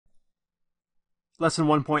Lesson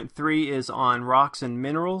 1.3 is on rocks and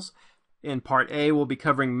minerals. In part A, we'll be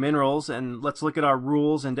covering minerals, and let's look at our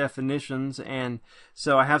rules and definitions. And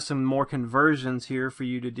so I have some more conversions here for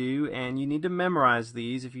you to do, and you need to memorize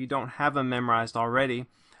these if you don't have them memorized already.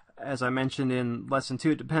 As I mentioned in lesson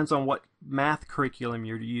 2, it depends on what math curriculum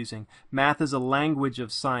you're using. Math is a language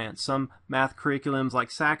of science. Some math curriculums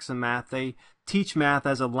like Saxon Math, they teach math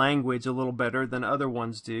as a language a little better than other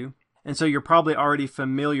ones do. And so you're probably already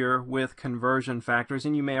familiar with conversion factors,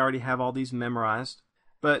 and you may already have all these memorized.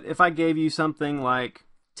 But if I gave you something like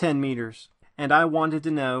 10 meters, and I wanted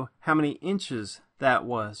to know how many inches that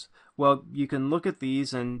was, well, you can look at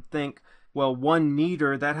these and think, well, 1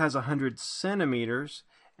 meter, that has 100 centimeters,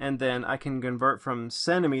 and then I can convert from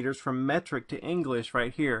centimeters, from metric to English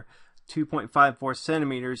right here, 2.54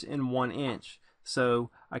 centimeters in 1 inch.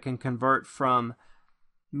 So I can convert from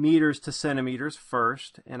meters to centimeters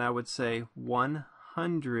first, and I would say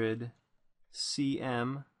 100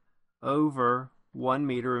 cm over 1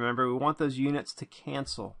 meter. Remember, we want those units to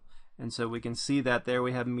cancel. And so we can see that there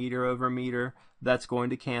we have meter over meter. That's going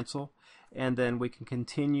to cancel. And then we can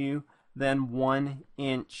continue. Then 1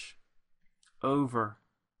 inch over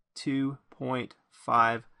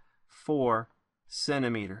 2.54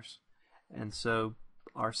 centimeters. And so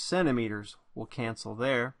our centimeters will cancel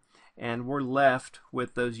there. And we're left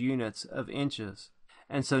with those units of inches.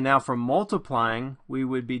 And so now for multiplying, we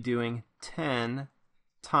would be doing 10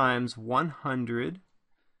 times 100,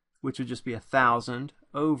 which would just be 1,000,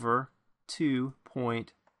 over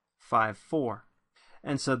 2.54.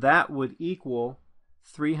 And so that would equal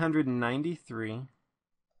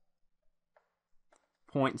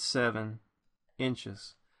 393.7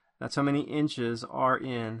 inches. That's how many inches are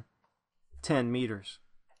in 10 meters.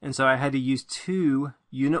 And so I had to use 2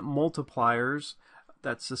 unit multipliers.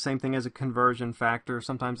 That's the same thing as a conversion factor.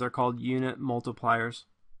 Sometimes they're called unit multipliers.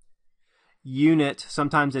 Unit,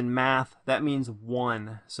 sometimes in math, that means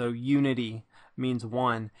 1. So unity means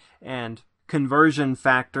 1. And conversion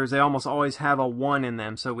factors, they almost always have a 1 in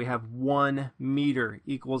them. So we have 1 meter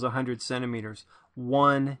equals 100 centimeters.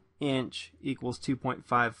 1 inch equals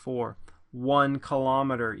 2.54. 1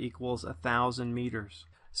 kilometer equals 1,000 meters.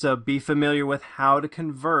 So be familiar with how to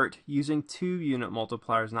convert using 2 unit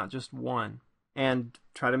multipliers, not just 1. And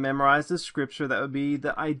try to memorize the scripture. That would be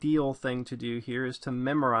the ideal thing to do here, is to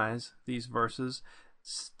memorize these verses.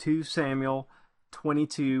 2 Samuel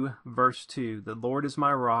 22 verse 2. The Lord is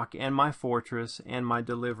my rock and my fortress and my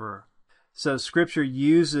deliverer. So scripture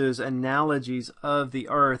uses analogies of the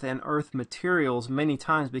earth and earth materials many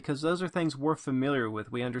times because those are things we're familiar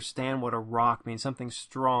with. We understand what a rock means, something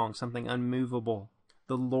strong, something unmovable.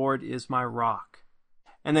 The Lord is my rock.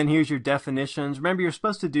 And then here's your definitions. Remember, you're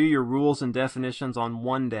supposed to do your rules and definitions on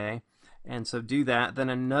one day. And so do that. Then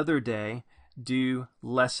another day, do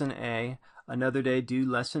lesson A. Another day, do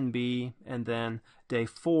lesson B. And then day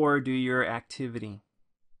 4, do your activity.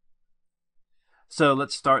 So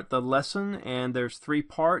let's start the lesson. And there's 3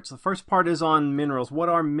 parts. The first part is on minerals. What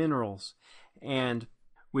are minerals? And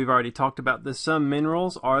we've already talked about this. Some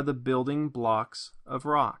minerals are the building blocks of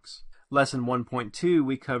rocks. Lesson 1.2,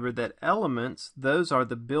 we covered that elements, those are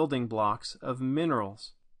the building blocks of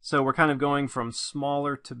minerals. So we're kind of going from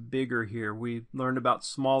smaller to bigger here. We learned about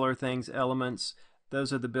smaller things, elements.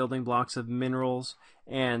 Those are the building blocks of minerals.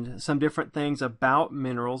 And some different things about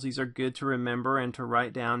minerals. These are good to remember and to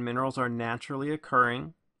write down. Minerals are naturally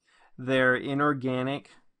occurring. They're inorganic,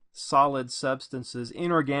 solid substances.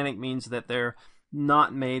 Inorganic means that they're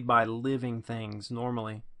not made by living things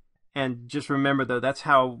normally. And just remember, though, that's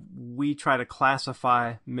how we try to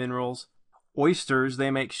classify minerals. Oysters,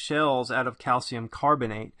 they make shells out of calcium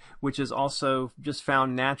carbonate, which is also just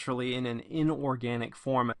found naturally in an inorganic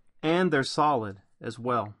form. And they're solid as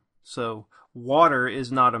well. So water is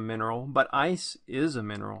not a mineral, but ice is a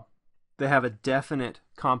mineral. They have a definite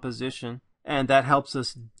composition, and that helps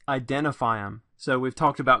us identify them. So we've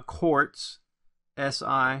talked about quartz,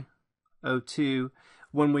 SiO2.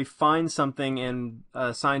 When we find something and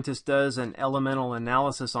a scientist does an elemental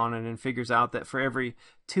analysis on it and figures out that for every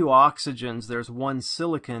 2 oxygens there's 1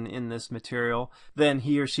 silicon in this material, then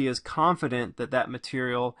he or she is confident that that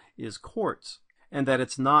material is quartz and that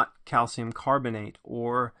it's not calcium carbonate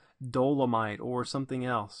or dolomite or something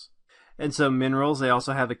else. And so minerals, they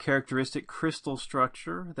also have a characteristic crystal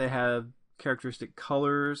structure. They have characteristic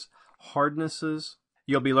colors, hardnesses.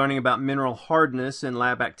 You'll be learning about mineral hardness in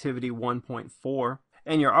lab activity 1.4.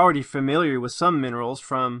 And you're already familiar with some minerals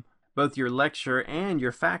from both your lecture and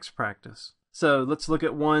your facts practice. So let's look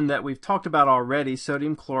at one that we've talked about already,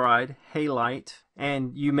 sodium chloride, halite.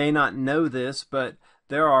 And you may not know this, but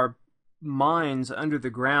there are mines under the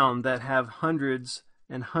ground that have hundreds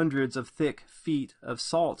and hundreds of thick feet of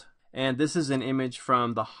salt. And this is an image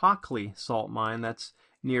from the Hockley salt mine that's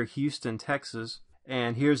near Houston, Texas.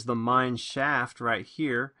 And here's the mine shaft right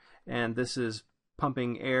here, and this is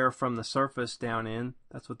pumping air from the surface down in.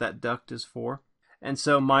 That's what that duct is for. And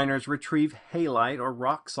so miners retrieve halite or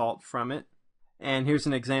rock salt from it. And here's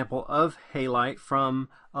an example of halite from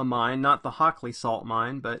a mine, not the Hockley salt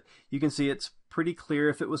mine, but you can see it's pretty clear.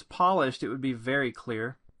 If it was polished, it would be very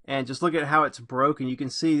clear. And just look at how it's broken. You can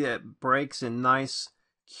see that it breaks in nice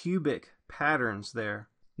cubic patterns there.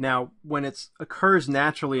 Now, when it occurs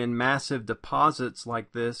naturally in massive deposits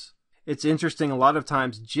like this, it's interesting. A lot of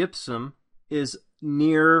times gypsum is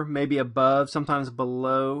near, maybe above, sometimes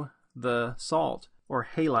below the salt or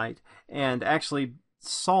halite. And actually,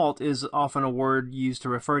 salt is often a word used to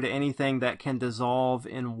refer to anything that can dissolve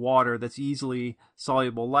in water that's easily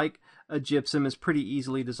soluble. Like a gypsum is pretty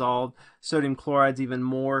easily dissolved. Sodium chloride's even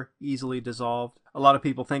more easily dissolved. A lot of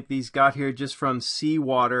people think these got here just from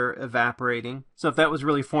seawater evaporating. So if that was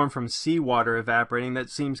really formed from seawater evaporating, that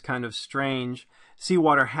seems kind of strange.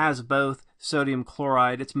 Seawater has both sodium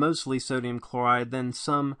chloride, it's mostly sodium chloride, then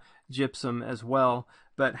some gypsum as well.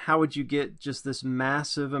 But how would you get just this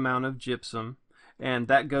massive amount of gypsum? And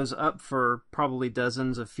that goes up for probably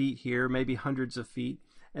dozens of feet here, maybe hundreds of feet.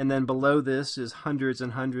 And then below this is hundreds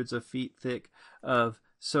and hundreds of feet thick of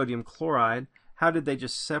sodium chloride. How did they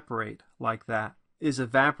just separate like that? Is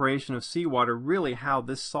evaporation of seawater really how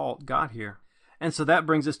this salt got here? And so that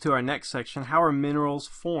brings us to our next section. How are minerals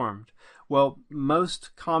formed? Well,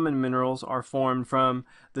 most common minerals are formed from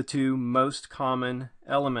the two most common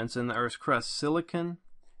elements in the Earth's crust, silicon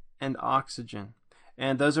and oxygen.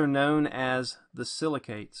 And those are known as the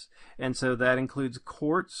silicates. And so that includes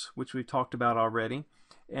quartz, which we've talked about already,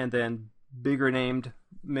 and then bigger named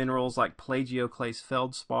minerals like plagioclase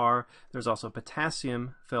feldspar. There's also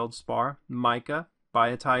potassium feldspar, mica,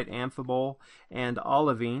 biotite, amphibole, and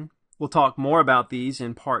olivine. We'll talk more about these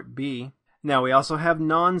in part B. Now we also have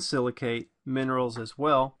non-silicate minerals as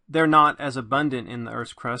well. They're not as abundant in the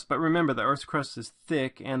Earth's crust, but remember the Earth's crust is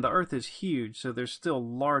thick and the Earth is huge, so there's still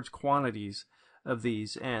large quantities of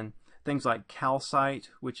these. And things like calcite,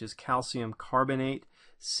 which is calcium carbonate,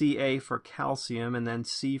 Ca for calcium, and then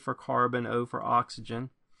C for carbon, O for oxygen.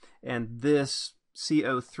 And this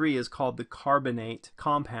CO3 is called the carbonate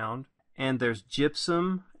compound. And there's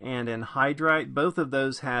gypsum and anhydrite. Both of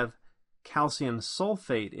those have calcium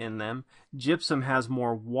sulfate in them. Gypsum has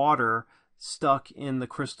more water stuck in the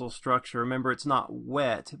crystal structure. Remember, it's not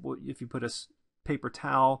wet. If you put a paper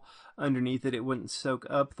towel underneath it, it wouldn't soak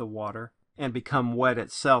up the water and become wet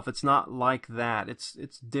itself. It's not like that. It's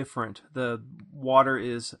different. The water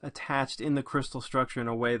is attached in the crystal structure in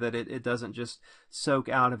a way that it doesn't just soak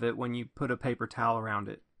out of it when you put a paper towel around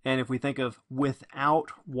it. And if we think of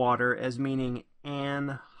without water as meaning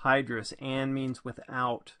anhydrous, an means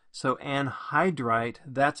without. So anhydrite,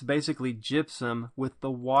 that's basically gypsum with the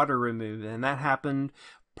water removed. And that happened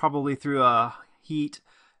probably through a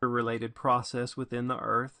heat-related process within the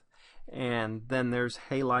Earth. And then there's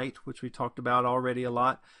halite, which we talked about already a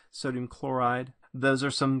lot, sodium chloride. Those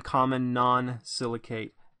are some common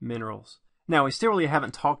non-silicate minerals. Now, we still really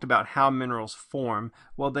haven't talked about how minerals form.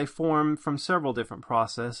 Well, they form from several different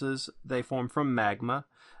processes. They form from magma.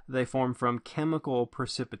 They form from chemical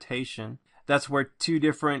precipitation. That's where two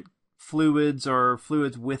different fluids or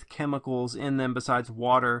fluids with chemicals in them besides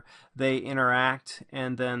water, they interact,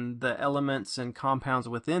 and then the elements and compounds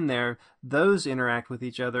within there, those interact with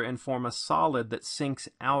each other and form a solid that sinks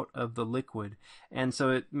out of the liquid. And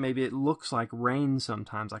so maybe it looks like rain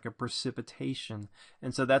sometimes, like a precipitation.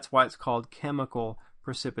 And so that's why it's called chemical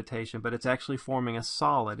precipitation, but it's actually forming a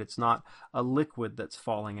solid. It's not a liquid that's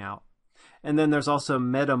falling out. And then there's also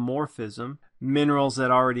metamorphism. Minerals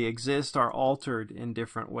that already exist are altered in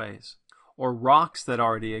different ways. Or rocks that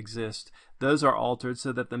already exist, those are altered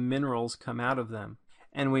so that the minerals come out of them.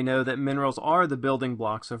 And we know that minerals are the building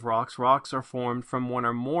blocks of rocks. Rocks are formed from one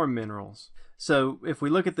or more minerals. So if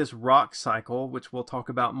we look at this rock cycle, which we'll talk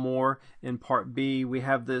about more in part B, we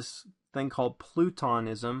have this thing called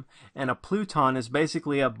plutonism. And a pluton is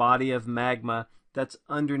basically a body of magma that's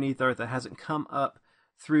underneath Earth that hasn't come up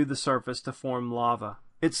through the surface to form lava.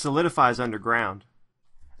 It solidifies underground.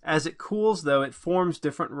 As it cools, though, it forms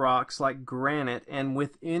different rocks like granite, and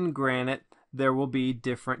within granite there will be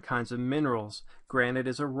different kinds of minerals. Granite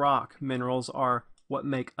is a rock. Minerals are what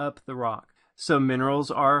make up the rock. So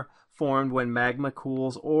minerals are formed when magma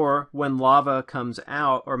cools, or when lava comes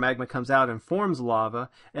out, or magma comes out and forms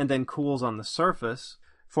lava and then cools on the surface,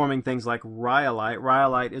 forming things like rhyolite.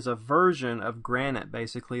 Rhyolite is a version of granite,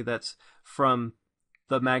 basically, that's from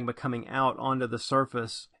the magma coming out onto the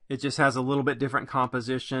surface. It just has a little bit different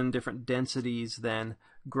composition, different densities than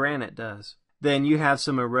granite does. Then you have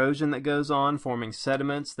some erosion that goes on, forming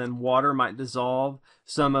sediments. Then water might dissolve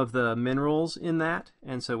some of the minerals in that,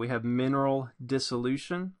 and so we have mineral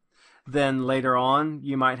dissolution. Then later on,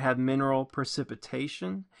 you might have mineral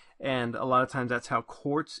precipitation, and a lot of times that's how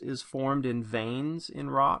quartz is formed in veins in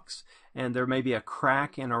rocks, and there may be a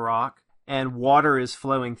crack in a rock, and water is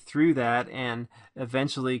flowing through that, and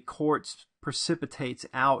eventually quartz precipitates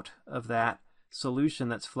out of that solution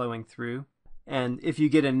that's flowing through. And if you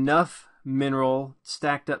get enough mineral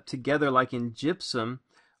stacked up together like in gypsum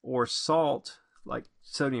or salt, like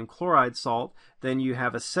sodium chloride salt, then you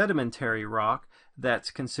have a sedimentary rock that's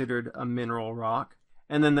considered a mineral rock.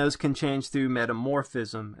 And then those can change through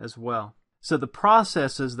metamorphism as well. So the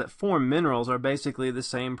processes that form minerals are basically the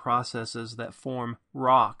same processes that form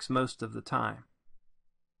rocks most of the time.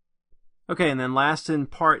 Okay, and then last in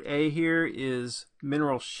part A here is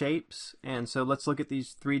mineral shapes. And so let's look at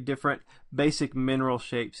these three different basic mineral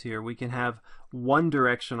shapes here. We can have one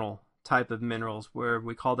directional type of minerals where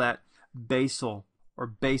we call that basal or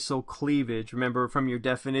basal cleavage. Remember from your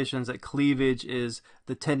definitions that cleavage is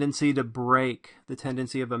the tendency to break, the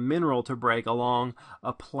tendency of a mineral to break along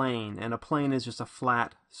a plane. And a plane is just a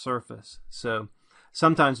flat surface. So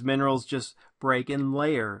sometimes minerals just break in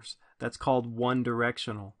layers. That's called one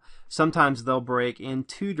directional. Sometimes they'll break in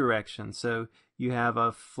two directions. So you have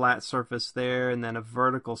a flat surface there and then a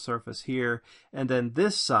vertical surface here. And then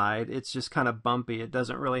this side, it's just kind of bumpy. It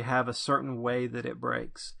doesn't really have a certain way that it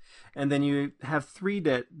breaks. And then you have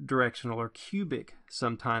three-directional or cubic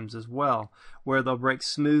sometimes as well, where they'll break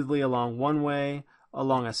smoothly along one way,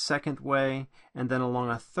 along a second way, and then along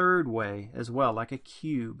a third way as well, like a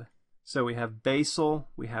cube. So we have basal,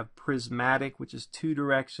 we have prismatic, which is two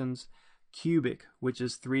directions, cubic, which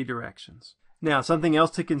is three directions. Now, something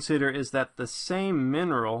else to consider is that the same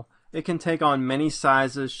mineral, it can take on many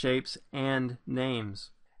sizes, shapes, and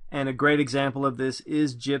names. And a great example of this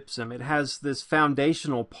is gypsum. It has this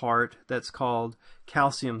foundational part that's called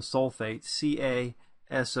calcium sulfate,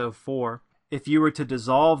 CaSO4. If you were to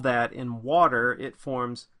dissolve that in water, it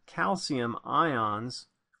forms calcium ions,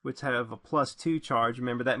 which have a +2 charge.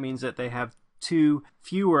 Remember, that means that they have two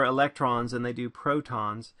fewer electrons than they do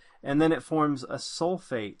protons. And then it forms a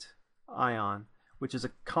sulfate ion, which is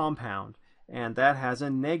a compound. And that has a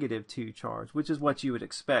 -2 charge, which is what you would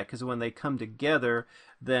expect, because when they come together,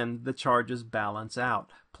 then the charges balance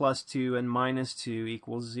out. +2 and -2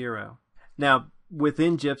 equals 0. Now,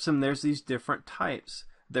 within gypsum, there's these different types.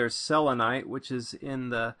 There's selenite, which is in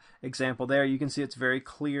the example there. You can see it's very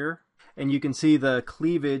clear, and you can see the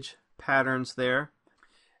cleavage patterns there.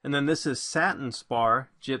 And then this is satin spar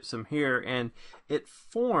gypsum here, and it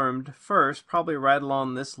formed first, probably right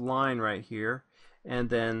along this line right here. And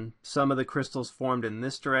then some of the crystals formed in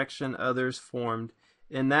this direction, others formed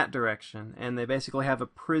in that direction. And they basically have a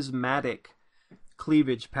prismatic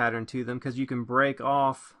cleavage pattern to them because you can break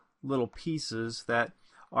off little pieces that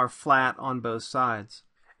are flat on both sides.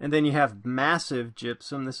 And then you have massive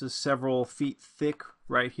gypsum. This is several feet thick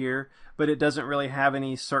right here, but it doesn't really have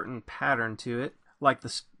any certain pattern to it like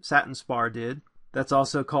the satin spar did. That's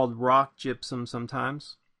also called rock gypsum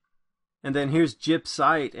sometimes. And then here's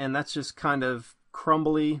gypsite, and that's just kind of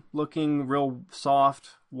crumbly looking, real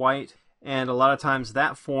soft, white, and a lot of times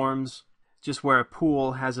that forms just where a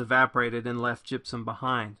pool has evaporated and left gypsum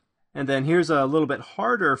behind. And then here's a little bit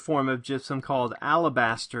harder form of gypsum called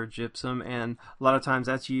alabaster gypsum, and a lot of times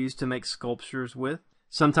that's used to make sculptures with.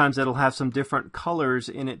 Sometimes it'll have some different colors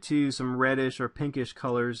in it too, some reddish or pinkish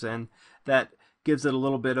colors, and that gives it a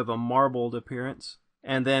little bit of a marbled appearance.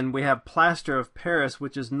 And then we have plaster of Paris,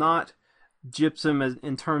 which is not gypsum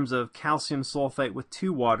in terms of calcium sulfate with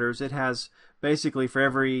 2 waters. It has basically for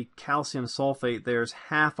every calcium sulfate there's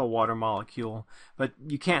half a water molecule, but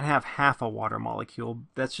you can't have half a water molecule.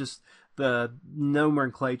 That's just the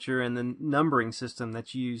nomenclature and the numbering system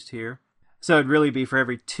that's used here. So it'd really be for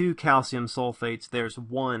every 2 calcium sulfates there's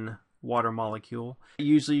 1 water molecule.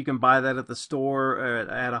 Usually you can buy that at the store or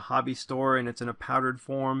at a hobby store, and it's in a powdered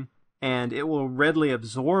form. And it will readily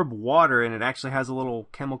absorb water, and it actually has a little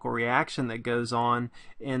chemical reaction that goes on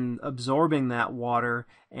in absorbing that water,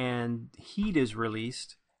 and heat is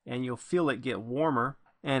released, and you'll feel it get warmer.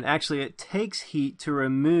 And actually it takes heat to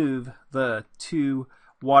remove the 2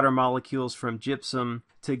 water molecules from gypsum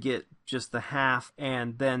to get just the half,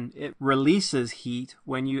 and then it releases heat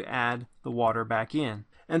when you add the water back in.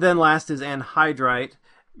 And then last is anhydrite.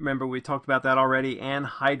 Remember, we talked about that already.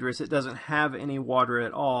 Anhydrous, it doesn't have any water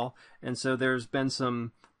at all, and so there's been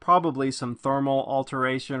some probably some thermal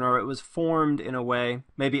alteration, or it was formed in a way,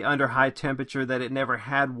 maybe under high temperature, that it never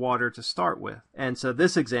had water to start with. And so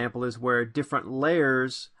this example is where different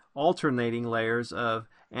layers, alternating layers of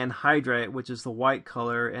anhydrite, which is the white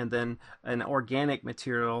color, and then an organic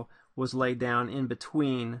material was laid down in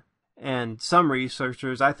between. And some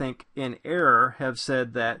researchers, I think in error, have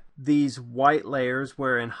said that these white layers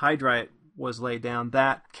where anhydrite was laid down,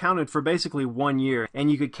 that counted for basically 1 year. And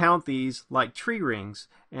you could count these like tree rings.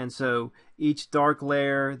 And so each dark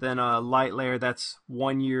layer, then a light layer, that's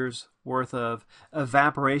 1 year's worth of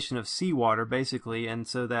evaporation of seawater, basically. And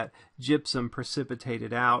so that gypsum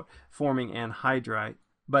precipitated out, forming anhydrite.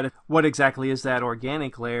 But what exactly is that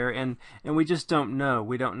organic layer? And we just don't know.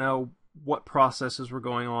 We don't know what processes were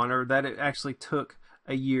going on, or that it actually took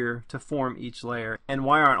a year to form each layer. And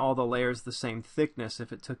why aren't all the layers the same thickness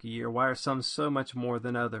if it took a year? Why are some so much more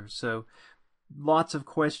than others? So lots of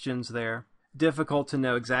questions there. Difficult to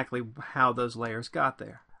know exactly how those layers got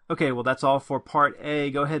there. Okay, well, that's all for part A.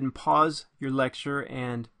 Go ahead and pause your lecture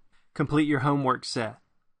and complete your homework set.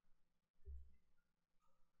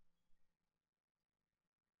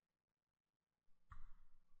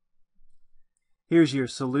 Here's your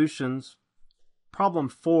solutions. Problem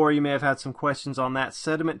 4, you may have had some questions on that.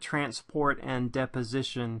 Sediment transport and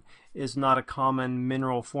deposition is not a common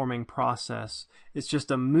mineral forming process. It's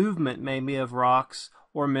just a movement maybe of rocks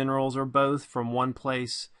or minerals or both from one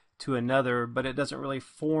place to another, but it doesn't really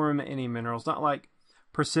form any minerals. Not like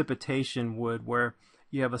precipitation would, where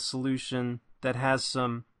you have a solution that has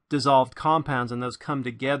some dissolved compounds and those come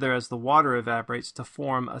together as the water evaporates to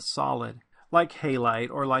form a solid, like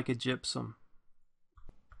halite or like a gypsum.